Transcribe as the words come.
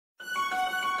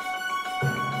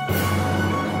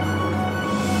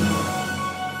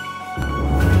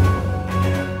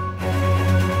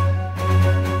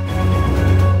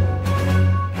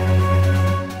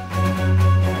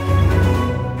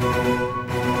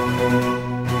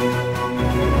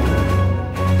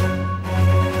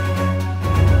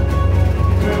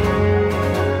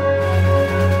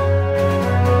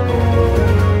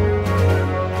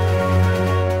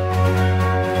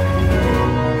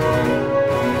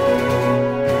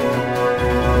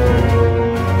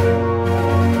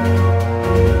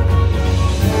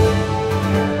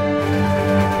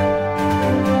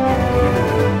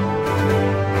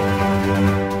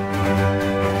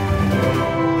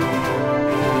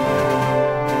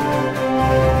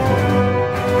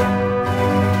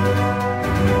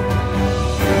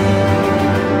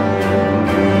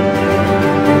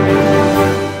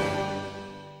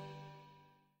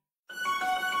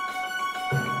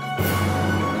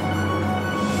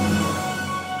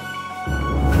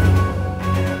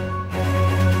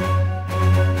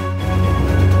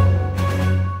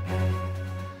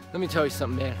me tell you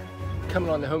something, man. Coming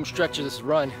on the home stretch of this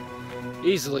run,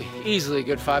 easily a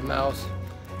good 5 miles.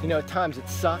 You know, at times it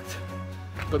sucked,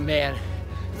 but man,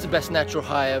 it's the best natural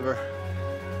high ever.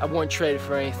 I wouldn't trade it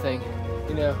for anything.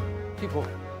 You know, people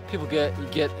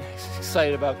get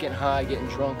excited about getting high, getting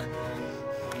drunk.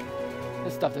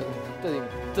 This stuff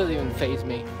doesn't even faze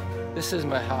me. This is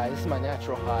my high. This is my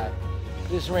natural high.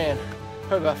 Just ran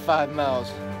probably about 5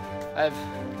 miles.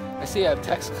 I see I have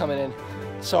texts coming in.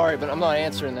 Sorry, but I'm not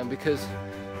answering them because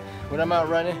when I'm out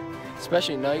running,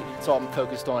 especially at night, it's all I'm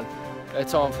focused on.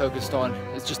 It's all I'm focused on.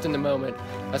 It's just in the moment.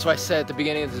 That's why I said at the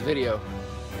beginning of this video,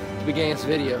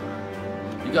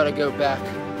 you gotta go back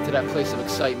to that place of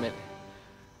excitement.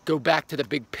 Go back to the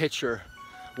big picture.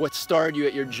 What started you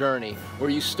at your journey, where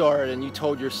you started and you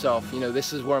told yourself, you know,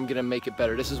 this is where I'm gonna make it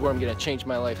better. This is where I'm gonna change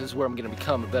my life. This is where I'm gonna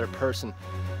become a better person.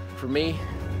 For me,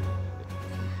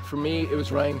 it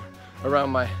was running around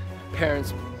my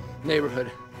parents'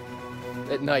 neighborhood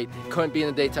at night. Couldn't be in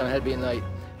the daytime, it had to be at night.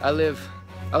 I live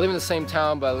in the same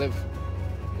town, but I live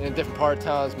in a different part of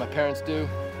town as my parents do.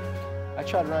 I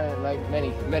tried running at night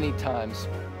many times.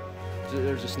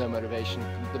 There was just no motivation.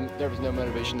 There was no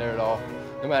motivation there at all.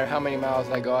 No matter how many miles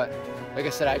I got. Like I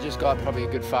said, I just got probably a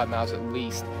good 5 miles at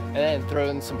least. And then throw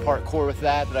in some parkour with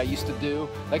that I used to do.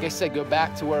 Like I said, go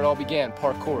back to where it all began,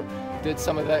 parkour. Did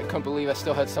some of that, couldn't believe I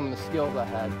still had some of the skills I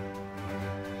had.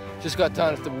 Just got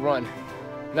done with the run.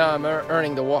 Now I'm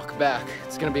earning the walk back.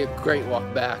 It's gonna be a great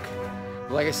walk back.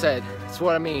 But like I said, that's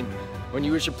what I mean. When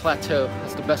you reach a plateau,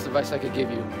 that's the best advice I could give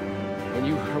you. When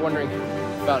you are wondering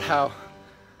about how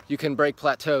you can break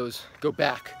plateaus, go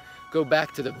back. Go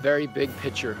back to the very big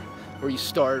picture where you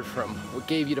started from. What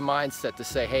gave you the mindset to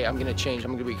say, hey, I'm gonna change,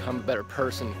 I'm gonna become a better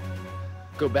person.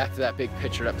 Go back to that big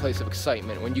picture, that place of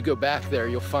excitement. When you go back there,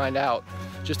 you'll find out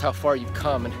just how far you've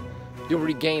come, and you'll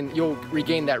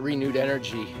regain that renewed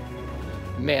energy.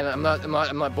 Man, I'm not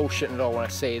bullshitting at all when I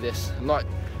say this. I'm not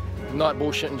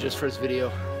bullshitting just for this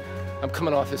video. I'm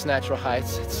coming off this natural high.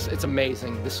 It's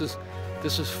amazing. This was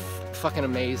fucking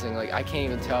amazing. Like, I can't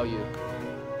even tell you.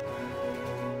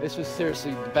 This was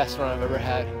seriously the best run I've ever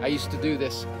had. I used to do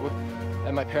this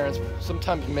at my parents,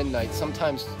 sometimes midnight,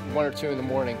 sometimes 1 or 2 in the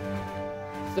morning.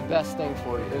 It's the best thing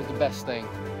for you. It was the best thing.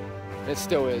 It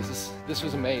still is. This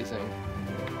was amazing.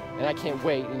 And I can't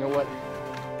wait. You know what?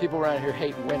 People around here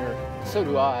hate winter. So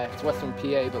do I. It's Western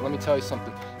PA, but let me tell you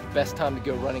something. The best time to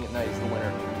go running at night is the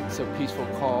winter. It's so peaceful,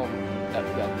 calm,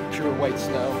 that pure white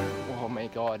snow. Oh my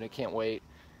God, I can't wait.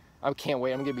 I can't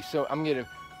wait. I'm gonna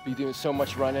be doing so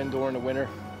much running during the winter.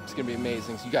 It's gonna be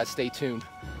amazing. So you guys stay tuned.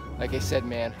 Like I said,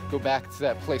 man, go back to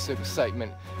that place of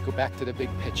excitement. Go back to the big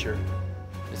picture.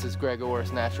 This is Greg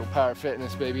Orris, Natural Power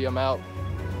Fitness, baby. I'm out.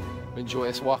 Enjoy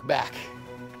this walk back.